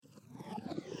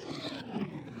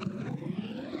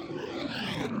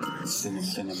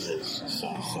Cinnamon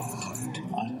soft underbelly.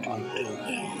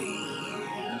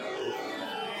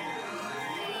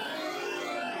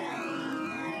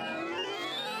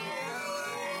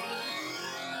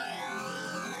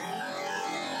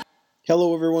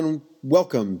 Hello, everyone.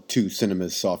 Welcome to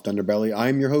Cinema's Soft Underbelly.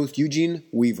 I'm your host, Eugene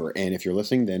Weaver, and if you're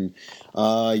listening, then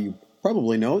you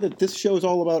probably know that this show is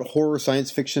all about horror, science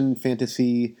fiction,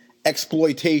 fantasy,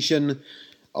 exploitation,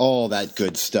 all that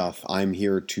good stuff. I'm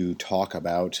here to talk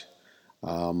about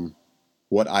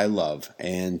what I love,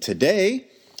 and today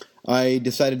I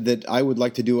decided that I would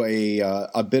like to do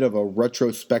a bit of a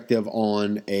retrospective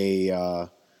on a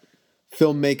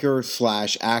filmmaker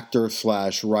slash actor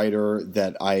slash writer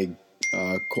that I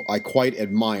quite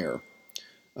admire,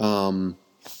 and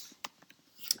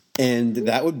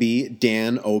that would be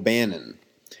Dan O'Bannon.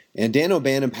 And Dan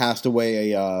O'Bannon passed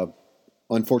away,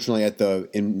 unfortunately,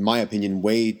 in my opinion,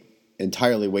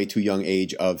 entirely way too young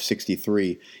age of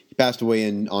 63. He passed away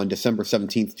on December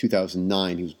 17th,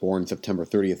 2009. He was born September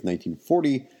 30th,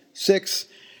 1946,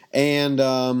 and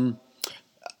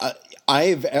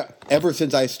I've ever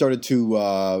since I started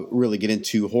to really get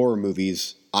into horror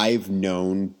movies, I've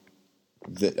known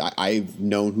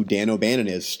who Dan O'Bannon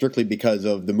is strictly because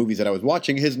of the movies that I was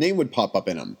watching. His name would pop up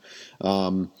in them.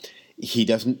 He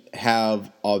doesn't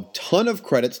have a ton of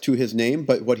credits to his name,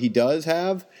 but what he does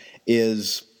have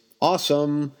is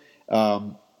awesome.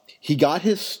 He got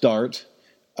his start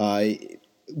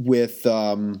with,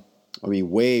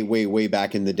 way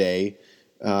back in the day,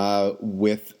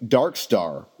 with Dark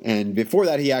Star, and before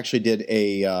that, he actually did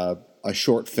a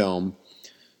short film.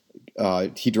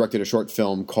 He directed a short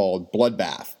film called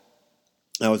Bloodbath.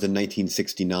 That was in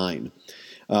 1969.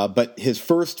 But his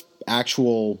first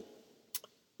actual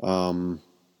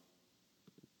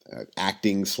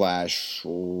acting slash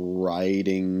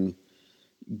writing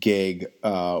gig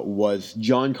was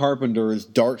John Carpenter's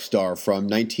Dark Star from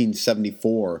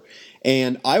 1974.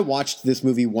 And I watched this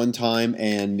movie one time,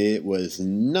 and it was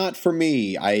not for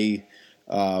me. I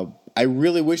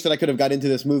really wish that I could have got into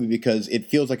this movie because it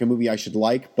feels like a movie I should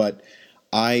like, but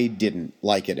I didn't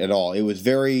like it at all. It was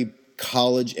very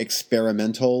college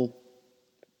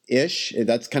experimental-ish.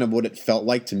 That's kind of what it felt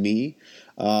like to me.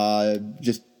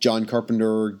 Just John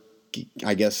Carpenter,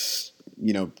 I guess,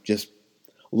 just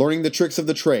learning the tricks of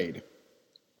the trade.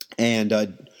 And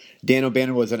Dan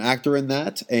O'Bannon was an actor in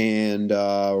that and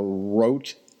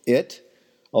wrote it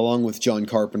along with John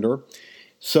Carpenter.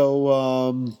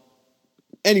 So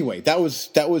anyway, that was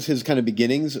his kind of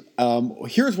beginnings.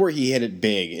 Here's where he hit it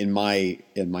big, in my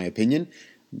opinion.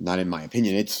 Not in my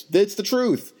opinion. It's the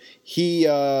truth. He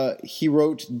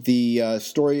wrote the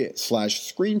story slash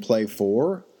screenplay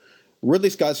for Ridley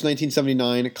Scott's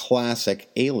 1979 classic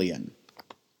Alien,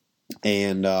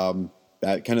 and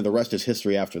that kind of the rest is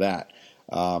history after that,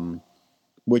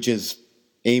 which is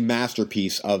a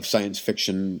masterpiece of science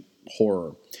fiction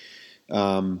horror.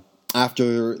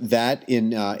 After that, in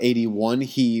 1981,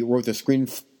 he wrote the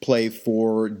screenplay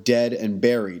for Dead and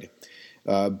Buried,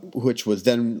 which was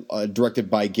then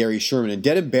directed by Gary Sherman. And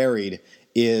Dead and Buried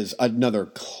is another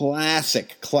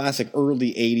classic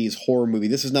early 80s horror movie.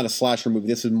 This is not a slasher movie.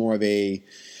 This is more of a...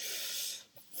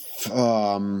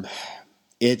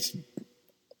 it's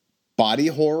body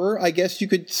horror, I guess you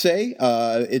could say.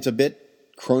 It's a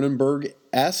bit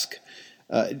Cronenberg-esque.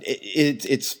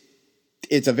 It's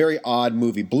a very odd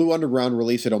movie. Blue Underground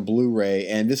released it on Blu-ray,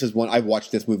 and this is one I've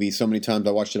watched this movie so many times.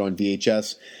 I watched it on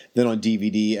VHS, then on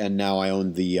DVD, and now I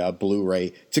own the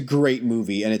Blu-ray. It's a great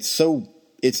movie, and it's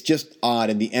just odd,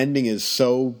 and the ending is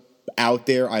so out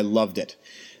there. I loved it.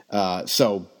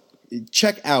 So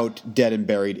check out Dead and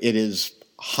Buried. It is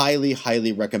highly,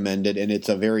 highly recommended, and it's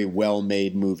a very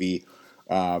well-made movie.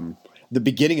 The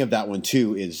beginning of that one,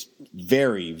 too, is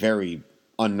very, very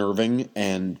unnerving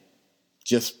and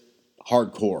just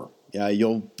hardcore.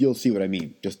 You'll see what I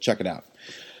mean. Just check it out.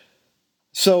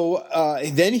 So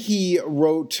then he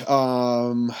wrote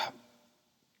some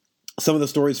of the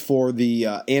stories for the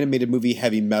animated movie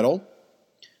Heavy Metal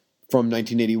from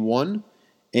 1981,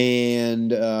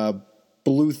 and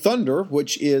Blue Thunder,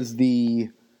 which is the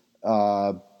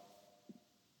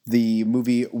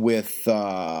movie with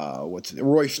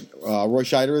Roy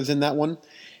Scheider is in that one.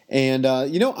 And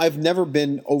I've never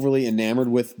been overly enamored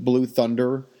with Blue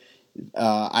Thunder.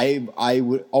 I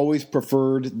would always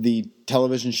preferred the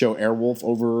television show Airwolf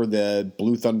over the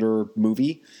Blue Thunder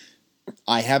movie.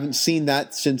 I haven't seen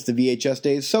that since the VHS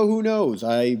days, so who knows?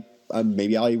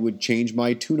 Maybe I would change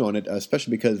my tune on it,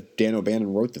 especially because Dan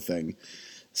O'Bannon wrote the thing.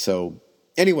 So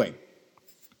anyway,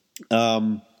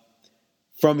 from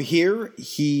here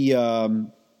he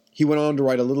went on to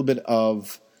write a little bit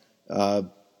of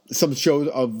some shows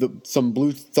of some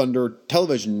Blue Thunder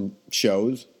television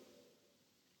shows,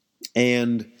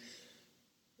 and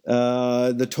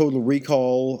the Total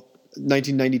Recall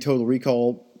 1990 Total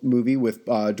Recall movie with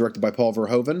directed by Paul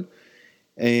Verhoeven,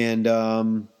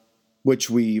 and which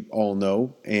we all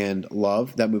know and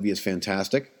love. That movie is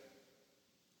fantastic.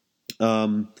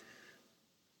 And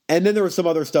then there was some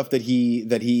other stuff that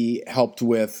he helped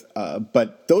with,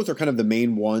 but those are kind of the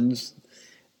main ones.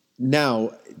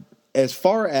 Now, as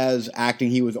far as acting,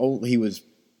 he was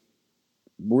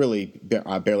really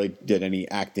barely did any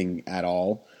acting at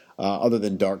all, other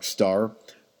than Dark Star.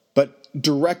 But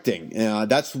directing,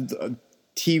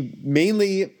 he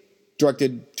mainly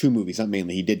directed 2 movies. Not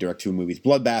mainly, he did direct 2 movies.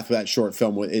 Bloodbath, that short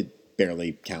film, it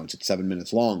barely counts. It's 7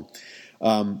 minutes long.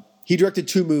 He directed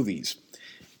 2 movies,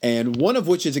 and one of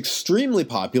which is extremely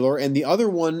popular, and the other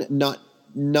one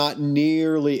not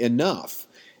nearly enough.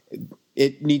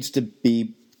 It needs to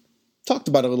be talked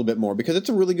about a little bit more because it's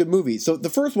a really good movie. So the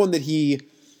first one that he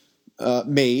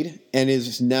made and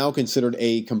is now considered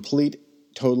a complete,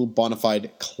 total, bona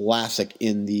fide classic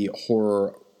in the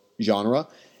horror genre,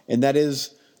 and that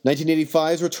is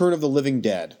 1985's Return of the Living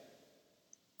Dead.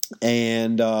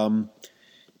 And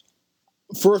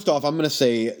first off, I'm going to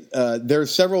say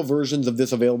there's several versions of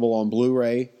this available on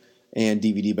Blu-ray and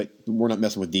DVD, but we're not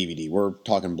messing with DVD. We're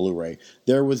talking Blu-ray.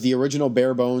 There was the original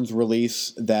bare bones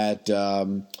release that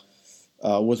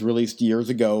was released years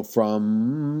ago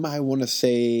from, I want to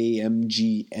say,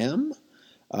 MGM.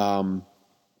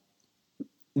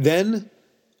 Then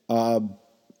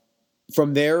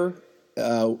from there,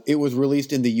 it was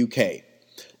released in the UK.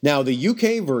 Now, the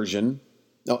UK version,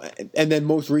 and then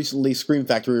most recently, Scream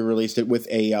Factory released it with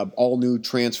a all-new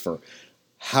transfer.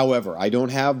 However, I don't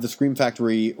have the Scream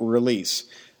Factory release.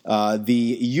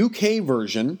 The UK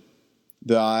version,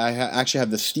 I actually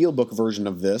have the Steelbook version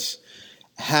of this,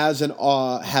 has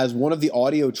one of the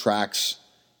audio tracks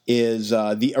is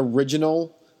the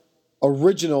original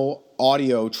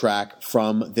audio track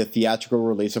from the theatrical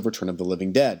release of Return of the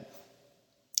Living Dead.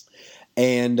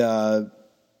 And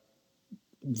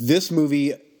this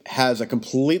movie has a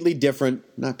completely different,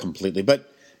 not completely, but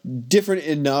different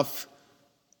enough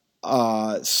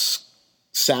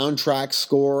soundtrack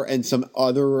score and some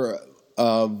other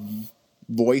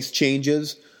voice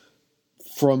changes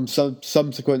from some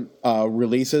subsequent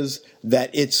releases that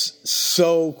it's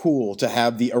so cool to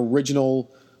have the original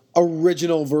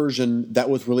version that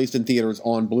was released in theaters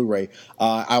on Blu-ray.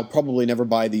 I'll probably never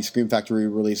buy the Scream Factory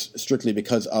release strictly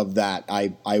because of that.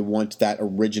 I want that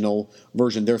original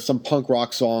version. There's some punk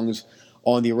rock songs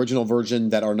on the original version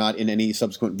that are not in any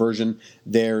subsequent version.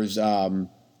 There's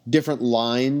different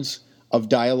lines of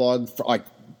dialogue, like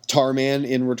Tarman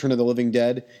in Return of the Living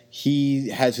Dead. He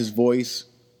has his voice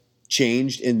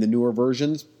changed in the newer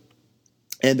versions,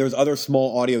 and there's other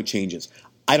small audio changes.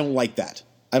 I don't like that.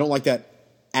 I don't like that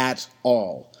at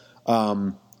all.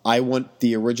 I want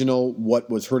the original, what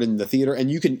was heard in the theater,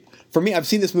 and you can. For me, I've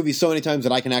seen this movie so many times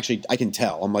that I can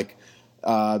tell. I'm like,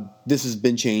 this has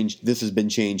been changed. This has been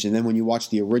changed, and then when you watch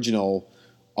the original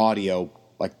audio,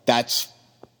 like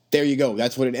there you go.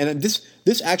 That's what it. And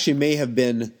this actually may have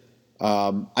been.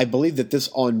 I believe that this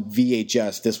on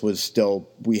VHS. This was still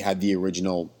we had the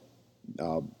original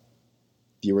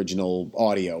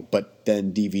audio, but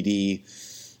then DVD,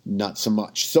 not so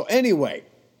much. So anyway,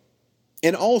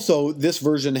 and also this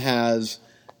version has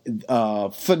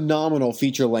phenomenal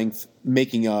feature-length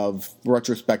making of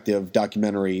retrospective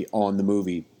documentary on the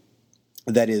movie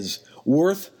that is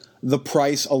worth the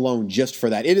price alone just for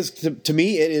that. It is to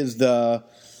me. It is the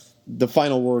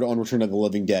final word on Return of the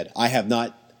Living Dead. I have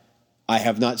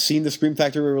not seen the Scream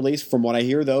Factory release. From what I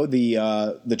hear, though,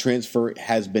 the transfer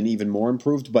has been even more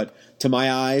improved. But to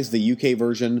my eyes, the UK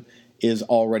version is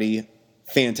already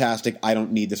fantastic. I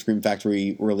don't need the Scream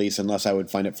Factory release unless I would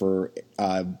find it for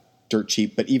dirt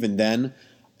cheap. But even then,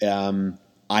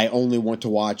 I only want to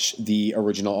watch the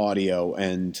original audio.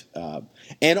 And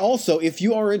also, if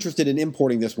you are interested in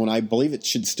importing this one, I believe it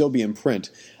should still be in print.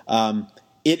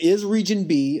 It is Region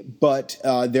B, but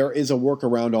there is a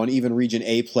workaround on even Region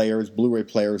A players, Blu-ray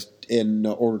players, in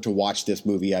order to watch this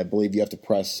movie. I believe you have to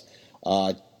press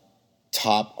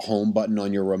top home button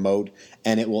on your remote,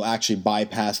 and it will actually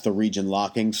bypass the region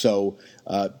locking. So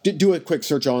do a quick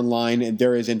search online, and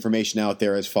there is information out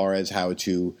there as far as how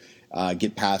to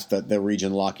get past the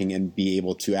region locking and be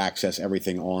able to access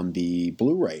everything on the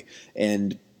Blu-ray.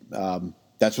 And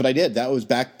that's what I did. That was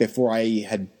back before I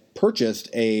had purchased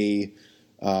a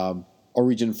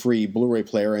region-free Blu-ray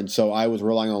player, and so I was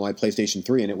relying on my PlayStation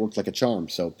 3, and it worked like a charm.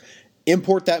 So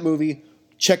import that movie,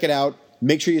 check it out,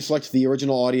 make sure you select the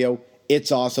original audio. It's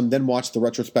awesome. Then watch the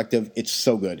retrospective. It's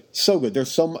so good. So good.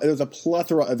 There's a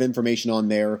plethora of information on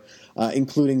there,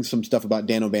 including some stuff about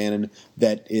Dan O'Bannon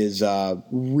that is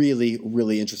really,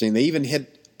 really interesting. They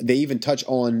even touch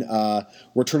on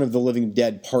Return of the Living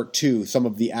Dead Part 2. Some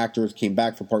of the actors came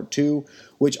back for Part 2,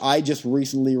 which I just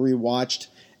recently rewatched.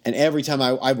 And every time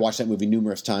I've watched that movie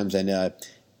numerous times, and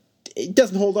it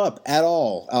doesn't hold up at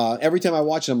all. Every time I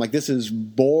watch it, I'm like, this is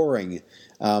boring.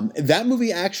 That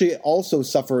movie actually also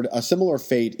suffered a similar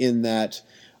fate in that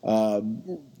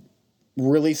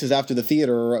releases after the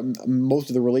theater, most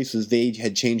of the releases, they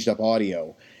had changed up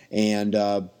audio. And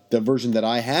the version that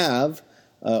I have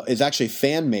is actually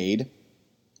fan-made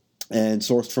and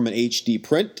sourced from an HD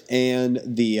print, and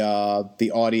the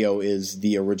audio is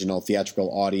the original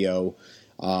theatrical audio.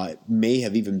 May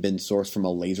have even been sourced from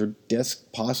a laser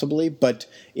disc, possibly, but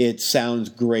it sounds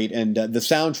great. And the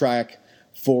soundtrack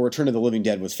for Return of the Living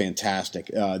Dead was fantastic.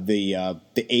 The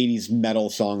 80s metal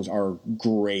songs are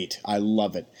great. I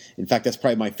love it. In fact, that's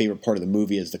probably my favorite part of the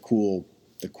movie is the cool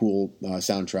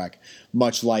soundtrack.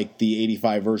 Much like the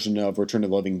 85 version of Return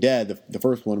of the Living Dead, the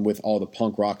first one with all the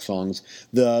punk rock songs,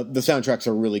 the soundtracks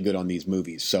are really good on these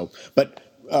movies. So, but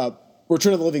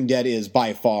Return of the Living Dead is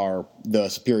by far the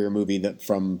superior movie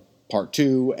from Part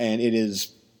 2, and it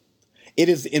is,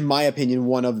 in my opinion,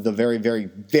 one of the very, very,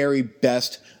 very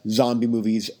best zombie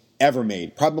movies ever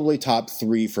made. Probably top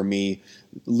 3 for me.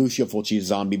 Lucio Fulci's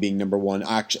Zombie being number 1.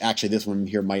 Actually, this one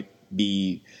here might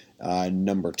be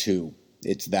number 2.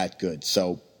 It's that good.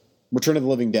 So, Return of the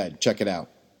Living Dead. Check it out.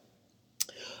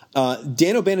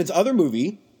 Dan O'Bannon's other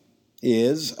movie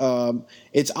is,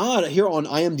 it's odd, here on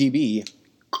IMDb,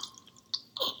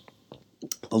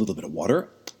 a little bit of water.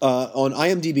 On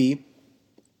IMDb,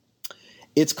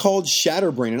 it's called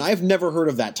Shatterbrain, and I've never heard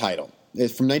of that title.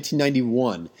 It's from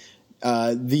 1991.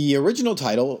 The original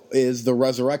title is The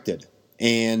Resurrected,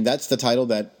 and that's the title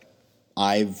that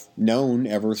I've known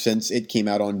ever since it came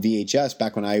out on VHS,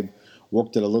 back when I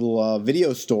worked at a little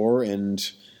video store in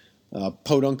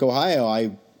Podunk, Ohio.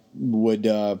 I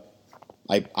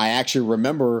actually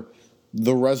remember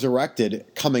The Resurrected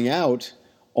coming out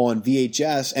on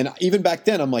VHS, and even back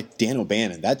then I'm like, Dan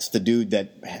O'Bannon, that's the dude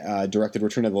that directed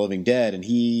Return of the Living Dead, and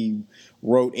he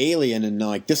wrote Alien, and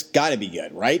like, this gotta be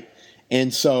good, right?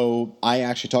 And so I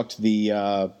actually talked to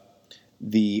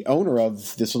the owner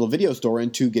of this little video store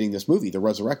into getting this movie, The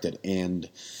Resurrected, and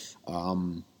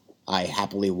I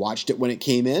happily watched it when it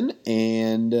came in,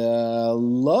 and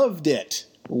loved it.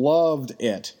 So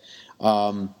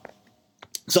I'm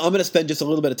going to spend just a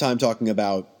little bit of time talking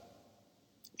about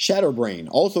Shatterbrain,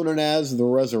 also known as The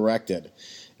Resurrected.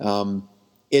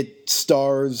 It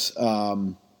stars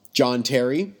John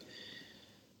Terry.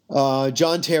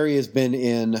 John Terry has been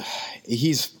in.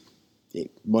 He's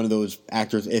one of those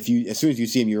actors. As soon as you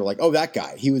see him, you're like, oh, that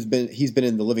guy. He's been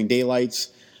in The Living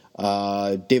Daylights,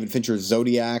 David Fincher's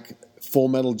Zodiac, Full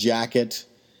Metal Jacket.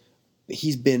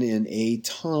 He's been in a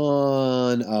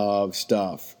ton of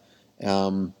stuff.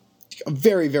 A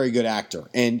very, very good actor,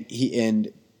 and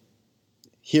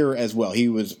here as well. He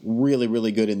was really,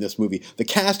 really good in this movie. The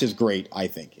cast is great, I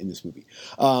think, in this movie.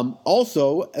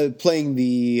 Also, playing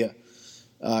the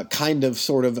kind of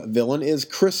sort of villain is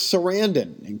Chris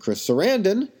Sarandon. And Chris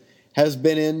Sarandon has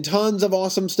been in tons of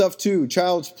awesome stuff too.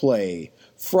 Child's Play,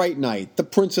 Fright Night, The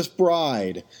Princess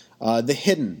Bride, The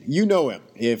Hidden. You know him.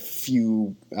 If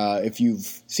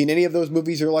you've seen any of those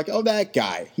movies, you're like, oh, that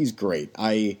guy. He's great.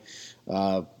 I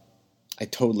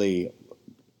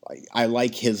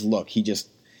like his look.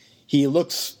 He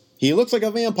looks like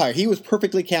a vampire. He was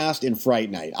perfectly cast in Fright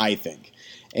Night, I think.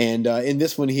 And in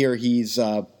this one here,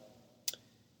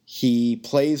 he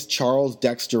plays Charles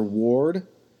Dexter Ward.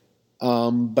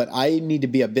 But I need to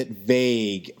be a bit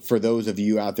vague for those of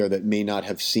you out there that may not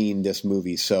have seen this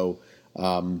movie. So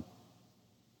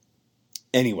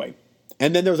anyway,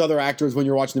 and then there's other actors when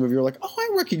you're watching the movie, you're like, oh, I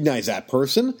recognize that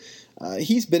person.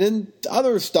 He's been in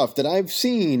other stuff that I've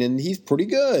seen, and he's pretty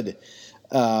good.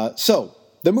 So,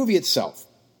 the movie itself.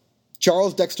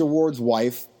 Charles Dexter Ward's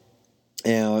wife,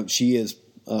 she is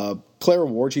Clara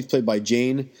Ward. She's played by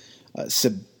Jane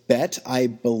Sabet. I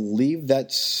believe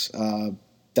that's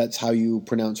how you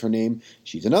pronounce her name.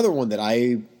 She's another one that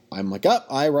I'm like, oh,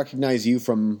 I recognize you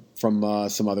from some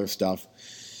other stuff.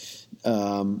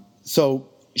 So,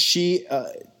 she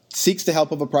seeks the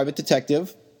help of a private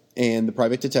detective. And the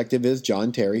private detective is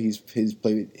John Terry.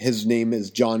 His name is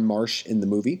John Marsh in the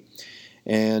movie.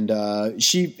 And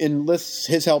she enlists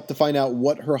his help to find out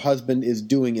what her husband is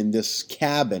doing in this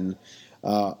cabin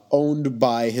owned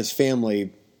by his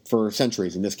family for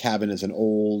centuries. And this cabin is an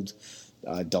old,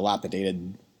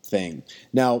 dilapidated thing.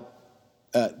 Now,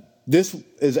 This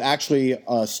is actually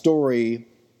a story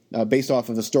based off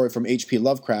of a story from H.P.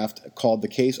 Lovecraft called The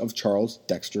Case of Charles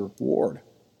Dexter Ward.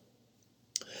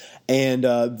 And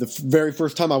the very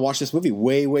first time I watched this movie,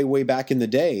 way, way, way back in the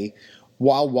day,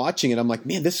 while watching it, I'm like,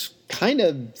 man, this kind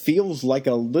of feels like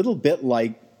a little bit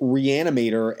like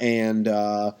Reanimator and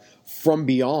From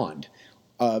Beyond.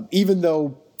 Even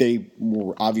though they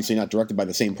were obviously not directed by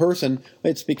the same person,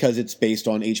 it's because it's based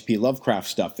on H.P. Lovecraft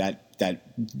stuff, that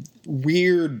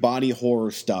weird body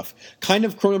horror stuff. Kind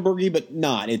of Cronenberg-y, but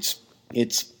not.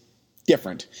 It's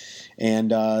different. And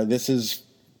this is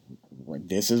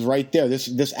right there.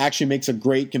 This actually makes a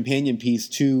great companion piece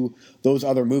to those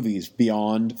other movies,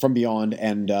 From Beyond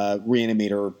and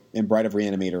Reanimator and Bride of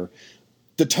Reanimator.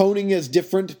 The toning is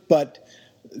different, but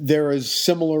there is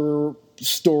similar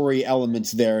story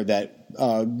elements there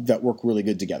that work really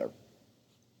good together.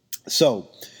 So,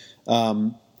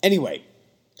 anyway,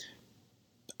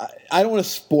 I don't want to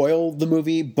spoil the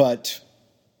movie, but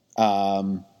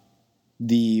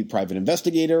the private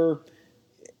investigator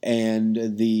and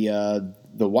the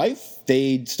wife,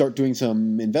 they start doing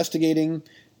some investigating.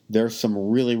 There's some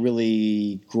really,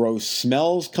 really gross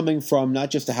smells coming from not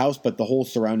just the house, but the whole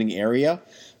surrounding area.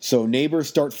 So neighbors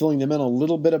start filling them in a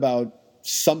little bit about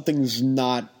something's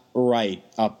not right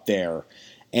up there.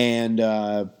 And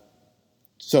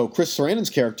so Chris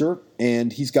Sarandon's character,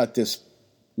 and he's got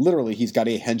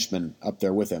a henchman up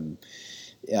there with him.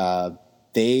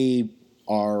 They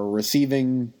are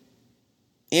receiving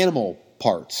animal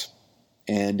parts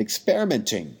and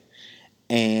experimenting.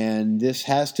 And this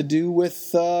has to do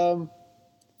with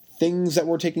things that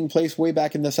were taking place way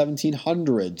back in the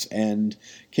 1700s and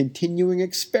continuing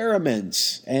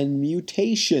experiments and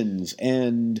mutations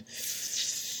and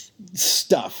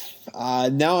stuff.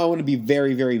 Now I want to be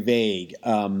very, very vague.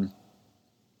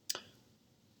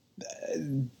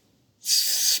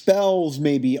 Spells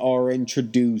maybe are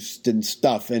introduced and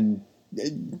stuff, and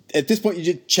at this point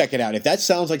you just check it out. If that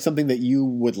sounds like something that you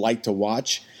would like to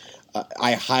watch,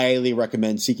 I highly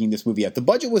recommend seeking this movie out. The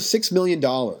budget was $6 million,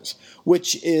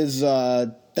 which is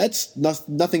that's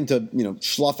nothing to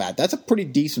slough at. That's a pretty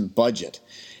decent budget,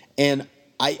 and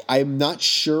I'm not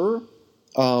sure.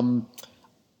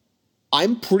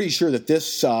 I'm pretty sure that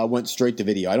this went straight to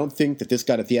video. I don't think that this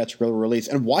got a theatrical release.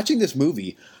 And watching this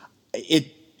movie,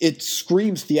 it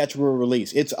screams theatrical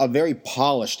release. It's a very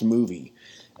polished movie.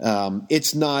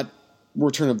 It's not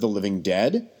Return of the Living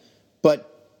Dead, but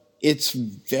it's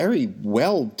very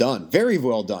well done. Very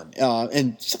well done.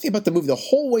 And something about the movie the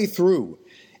whole way through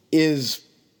is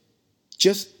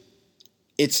just,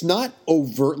 it's not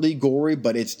overtly gory,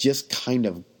 but it's just kind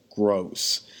of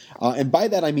gross. And by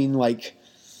that I mean, like,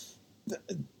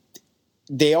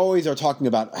 they always are talking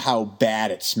about how bad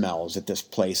it smells at this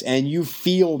place, and you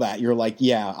feel that. You're like,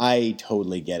 yeah, I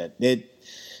totally get it.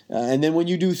 And then when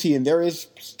you do see, and there's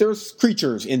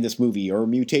creatures in this movie or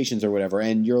mutations or whatever,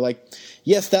 and you're like,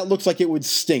 yes, that looks like it would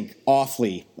stink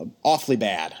awfully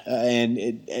bad,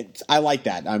 and I like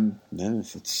that.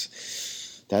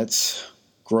 That's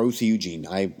gross, Eugene.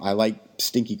 I like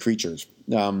stinky creatures,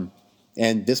 and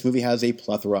this movie has a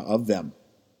plethora of them.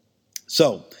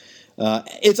 So.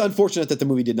 It's unfortunate that the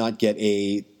movie did not get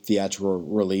a theatrical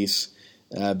release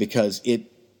because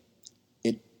it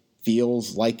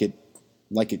feels like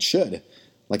it should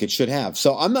have.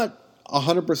 So I'm not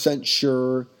 100%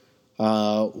 sure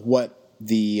what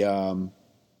the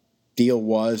deal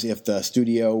was if the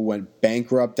studio went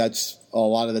bankrupt. That's a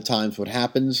lot of the times what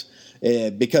happens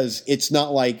because it's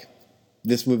not like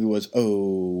this movie was,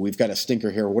 oh, we've got a stinker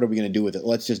here. What are we going to do with it?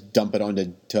 Let's just dump it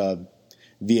onto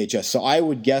VHS. So I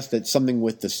would guess that something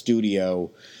with the studio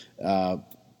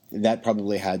that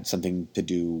probably had something to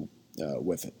do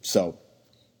with it. So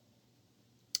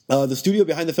the studio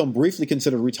behind the film briefly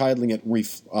considered retitling it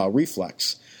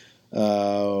Reflex,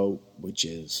 which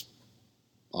is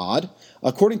odd.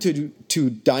 According to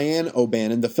Diane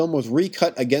O'Bannon, the film was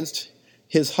recut against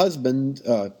his husband,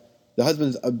 the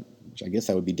husband's. Which I guess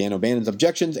that would be Dan O'Bannon's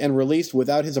objections, and released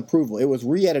without his approval. It was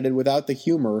re-edited without the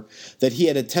humor that he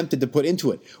had attempted to put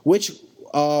into it, which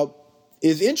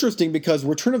is interesting because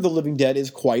Return of the Living Dead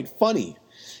is quite funny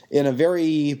in a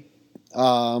very,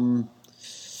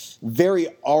 very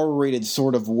R-rated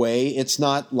sort of way. It's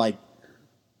not like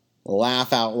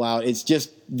laugh out loud. It's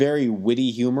just very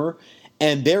witty humor,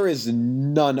 and there is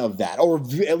none of that, or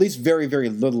at least very, very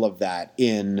little of that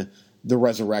in The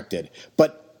Resurrected.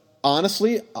 But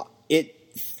honestly,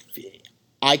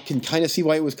 I can kind of see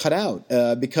why it was cut out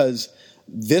because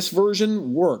this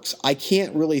version works. I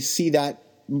can't really see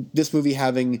this movie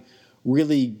having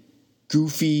really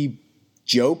goofy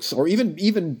jokes or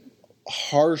even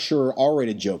harsher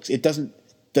R-rated jokes. It doesn't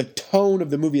the tone of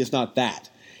the movie is not that.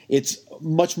 It's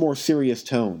much more serious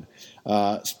tone.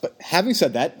 But having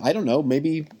said that, I don't know.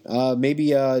 Maybe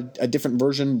a different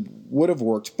version would have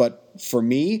worked. But for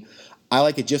me, I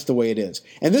like it just the way it is.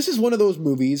 And this is one of those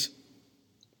movies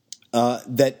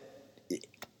that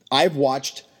I've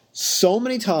watched so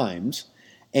many times,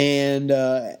 and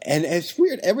it's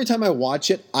weird. Every time I watch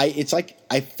it, it's like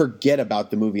I forget about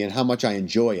the movie and how much I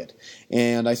enjoy it.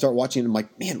 And I start watching it, and I'm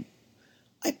like, man,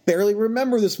 I barely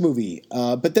remember this movie.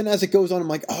 But then as it goes on, I'm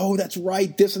like, oh, that's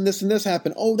right. This and this and this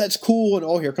happened. Oh, that's cool. And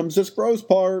oh, here comes this gross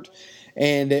part.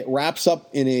 And it wraps up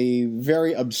in a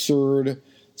very absurd,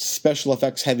 special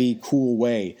effects heavy, cool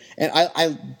way. And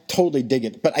I totally dig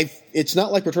it. But it's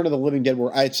not like Return of the Living Dead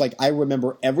where it's like I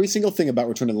remember every single thing about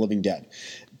Return of the Living Dead.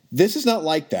 This is not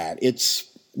like that.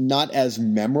 It's not as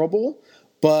memorable,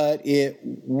 but it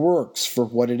works for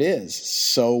what it is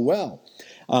so well.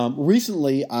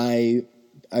 Recently, I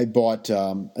bought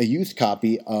a used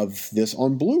copy of this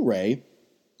on Blu-ray.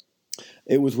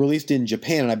 It was released in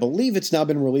Japan, and I believe it's now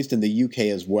been released in the UK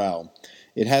as well.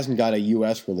 It hasn't got a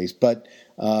US release, but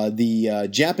the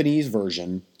Japanese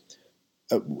version,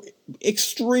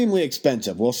 extremely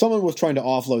expensive. Well, someone was trying to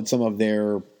offload some of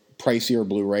their pricier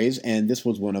Blu-rays, and this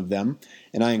was one of them,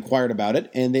 and I inquired about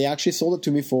it, and they actually sold it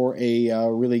to me for a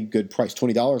really good price,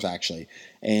 $20 actually,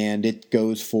 and it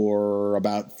goes for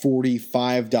about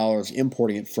 $45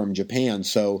 importing it from Japan.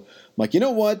 So I'm like, you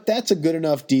know what, that's a good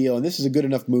enough deal, and this is a good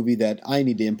enough movie that I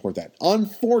need to import that.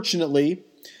 Unfortunately,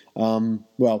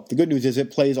 well, the good news is it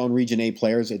plays on Region A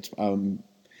players.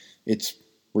 It's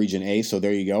Region A, so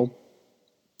there you go.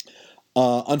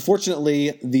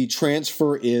 Unfortunately, the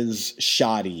transfer is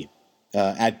shoddy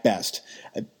at best.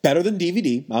 Better than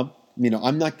DVD.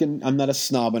 I'm not a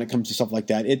snob when it comes to stuff like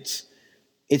that.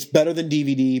 It's better than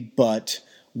DVD, but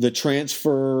the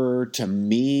transfer to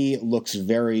me looks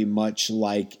very much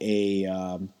like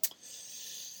an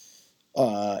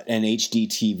HD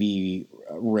TV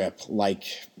rip. Like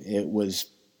it was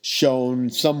shown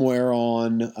somewhere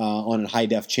on a high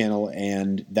def channel,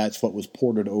 and that's what was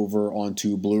ported over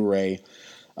onto Blu-ray.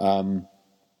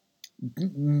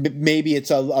 Maybe it's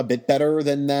a bit better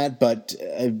than that, but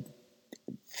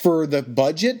for the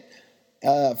budget,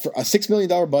 for a $6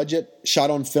 million budget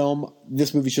shot on film,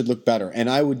 this movie should look better.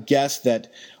 And I would guess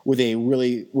that with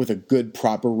a good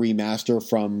proper remaster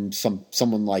from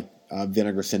someone like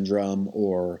Vinegar Syndrome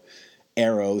or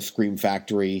Arrow, Scream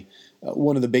Factory,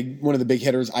 one of the big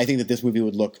hitters, I think that this movie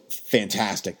would look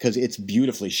fantastic because it's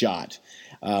beautifully shot.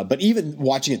 But even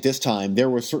watching it this time, there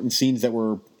were certain scenes that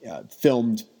were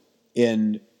filmed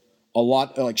in a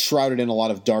lot, like shrouded in a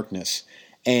lot of darkness.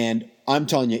 And I'm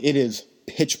telling you, it is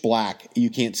pitch black. You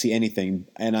can't see anything.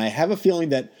 And I have a feeling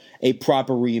that a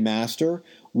proper remaster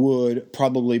would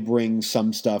probably bring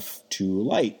some stuff to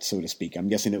light, so to speak. I'm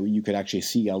guessing that you could actually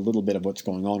see a little bit of what's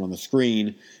going on the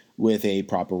screen with a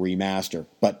proper remaster.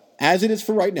 But as it is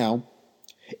for right now,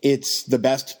 it's the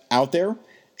best out there.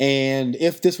 And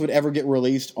if this would ever get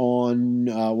released on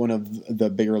one of the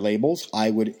bigger labels,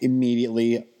 I would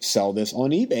immediately sell this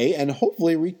on eBay and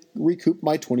hopefully recoup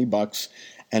my $20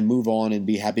 and move on and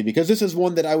be happy, because this is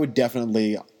one that I would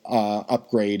definitely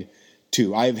upgrade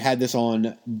to. I've had this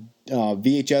on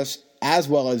VHS as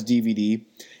well as DVD,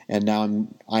 and now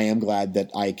I am glad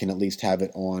that I can at least have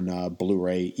it on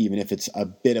Blu-ray, even if it's a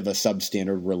bit of a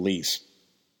substandard release.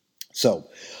 So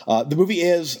the movie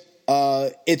is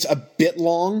it's a bit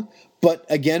long, but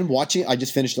again, I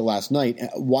just finished it last night.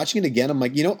 Watching it again, I'm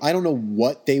like, I don't know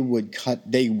what they would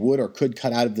or could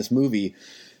cut out of this movie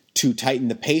to tighten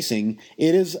the pacing.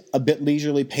 It is a bit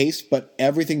leisurely paced, but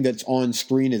everything that's on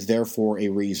screen is there for a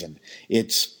reason.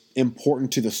 It's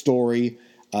important to the story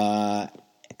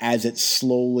as it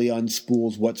slowly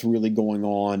unspools what's really going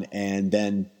on, and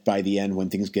then by the end, when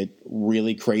things get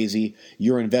really crazy,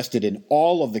 you're invested in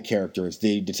all of the characters,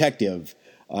 the detective,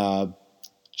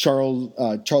 Charles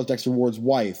Dexter Ward's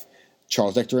wife,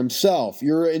 Charles Dexter himself.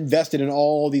 You're invested in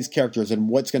all these characters and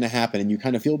what's going to happen, and you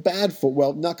kind of feel bad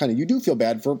you do feel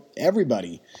bad for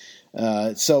everybody.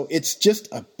 So it's just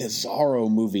a bizarro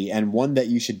movie, and one that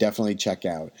you should definitely check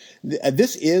out.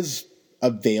 This is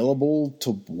available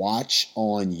to watch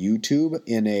on YouTube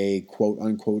in a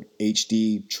quote-unquote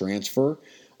HD transfer.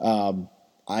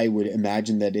 I would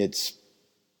imagine that it's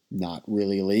not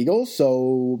really legal,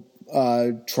 so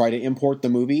try to import the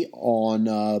movie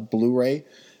on Blu-ray,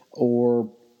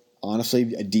 or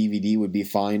honestly, a DVD would be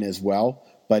fine as well.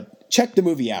 But check the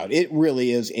movie out. It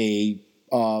really is a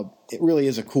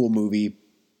cool movie.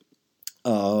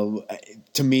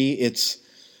 To me, it's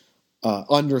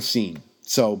underseen.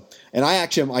 So, and I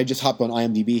just hopped on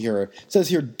IMDb here. It says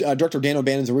here, director Dan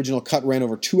O'Bannon's original cut ran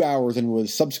over 2 hours and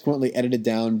was subsequently edited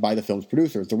down by the film's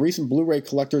producers. The recent Blu-ray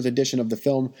collector's edition of the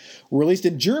film, released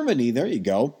in Germany, there you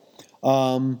go,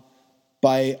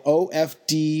 by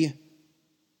OFDB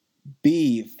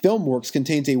Filmworks,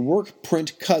 contains a work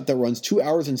print cut that runs 2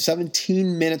 hours and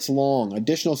 17 minutes long.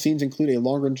 Additional scenes include a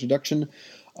longer introduction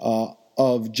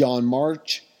of John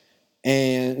Marsh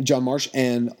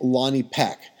and Lonnie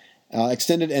Peck,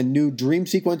 extended and new dream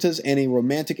sequences, and a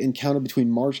romantic encounter between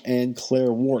Marsh and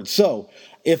Claire Ward. So,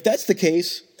 if that's the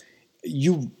case,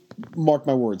 you mark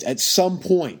my words. At some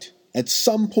point,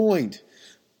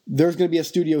 there's going to be a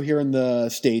studio here in the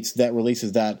States that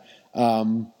releases that.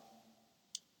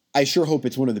 I sure hope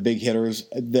it's one of the big hitters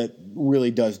that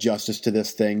really does justice to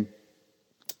this thing.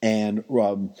 And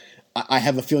I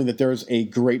have a feeling that there's a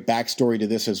great backstory to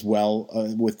this as well,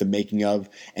 with the making of,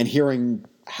 and hearing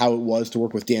how it was to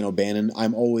work with Dan O'Bannon.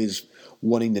 I'm always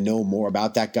wanting to know more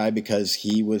about that guy because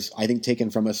he was, I think, taken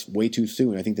from us way too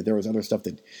soon. I think that there was other stuff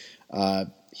that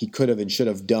he could have and should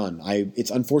have done.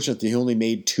 It's unfortunate that he only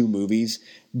made 2 movies,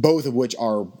 both of which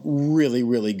are really,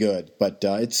 really good. But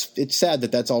it's sad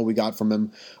that that's all we got from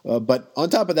him. But on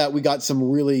top of that, we got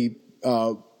some really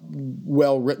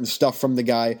well-written stuff from the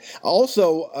guy. I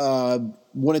also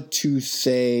wanted to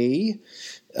say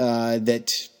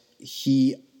that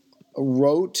he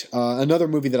wrote another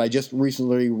movie that I just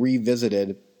recently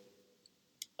revisited.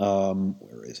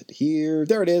 Where is it here?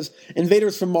 There it is.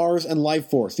 Invaders from Mars and Life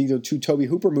Force. These are 2 Tobe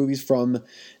Hooper movies from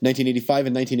 1985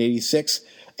 and 1986.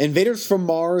 Invaders from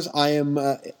Mars, I'm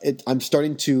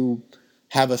starting to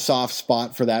have a soft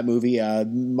spot for that movie.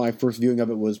 My first viewing of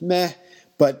it was meh,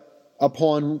 but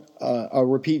upon a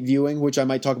repeat viewing, which I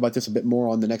might talk about this a bit more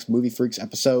on the next Movie Freaks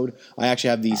episode, I actually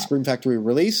have the Scream Factory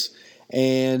release,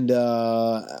 and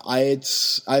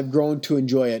I've grown to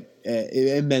enjoy it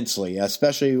immensely,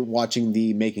 especially watching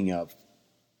the making of.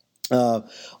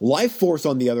 Life Force,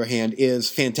 on the other hand, is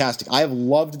fantastic. I have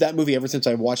loved that movie ever since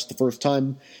I watched it the first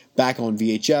time back on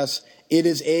VHS. It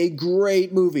is a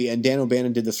great movie, and Dan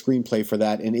O'Bannon did the screenplay for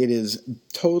that, and it is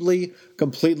totally,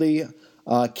 completely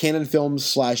Canon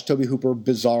Films / Tobe Hooper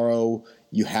Bizarro.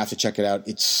 You have to check it out.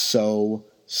 It's so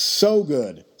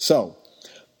good. So,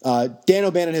 Dan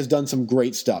O'Bannon has done some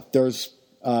great stuff. There's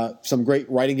some great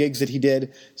writing gigs that he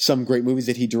did, some great movies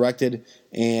that he directed,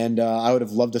 and I would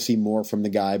have loved to see more from the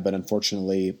guy, but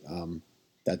unfortunately,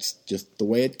 that's just the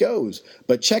way it goes.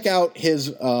 But check out his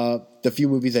the few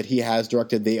movies that he has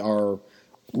directed. They are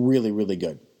really, really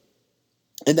good.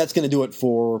 And that's going to do it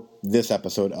for this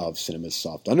episode of Cinema's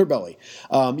Soft Underbelly.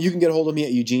 You can get a hold of me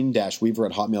at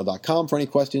eugene-weaver@hotmail.com for any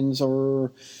questions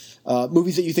or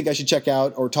movies that you think I should check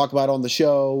out or talk about on the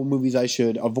show, movies I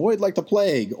should avoid like the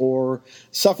plague or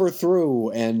suffer through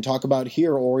and talk about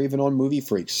here or even on Movie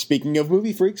Freaks. Speaking of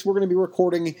Movie Freaks, we're going to be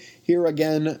recording here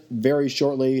again very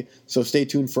shortly, so stay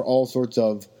tuned for all sorts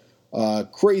of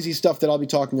crazy stuff that I'll be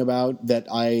talking about that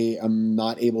I am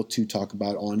not able to talk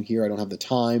about on here. I don't have the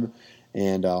time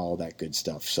and all that good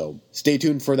stuff. So stay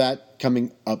tuned for that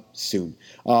coming up soon.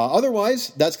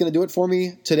 Otherwise, that's going to do it for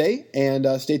me today, and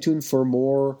stay tuned for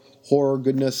more horror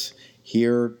goodness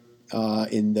here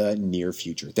in the near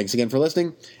future. Thanks again for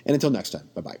listening, and until next time,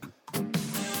 bye-bye.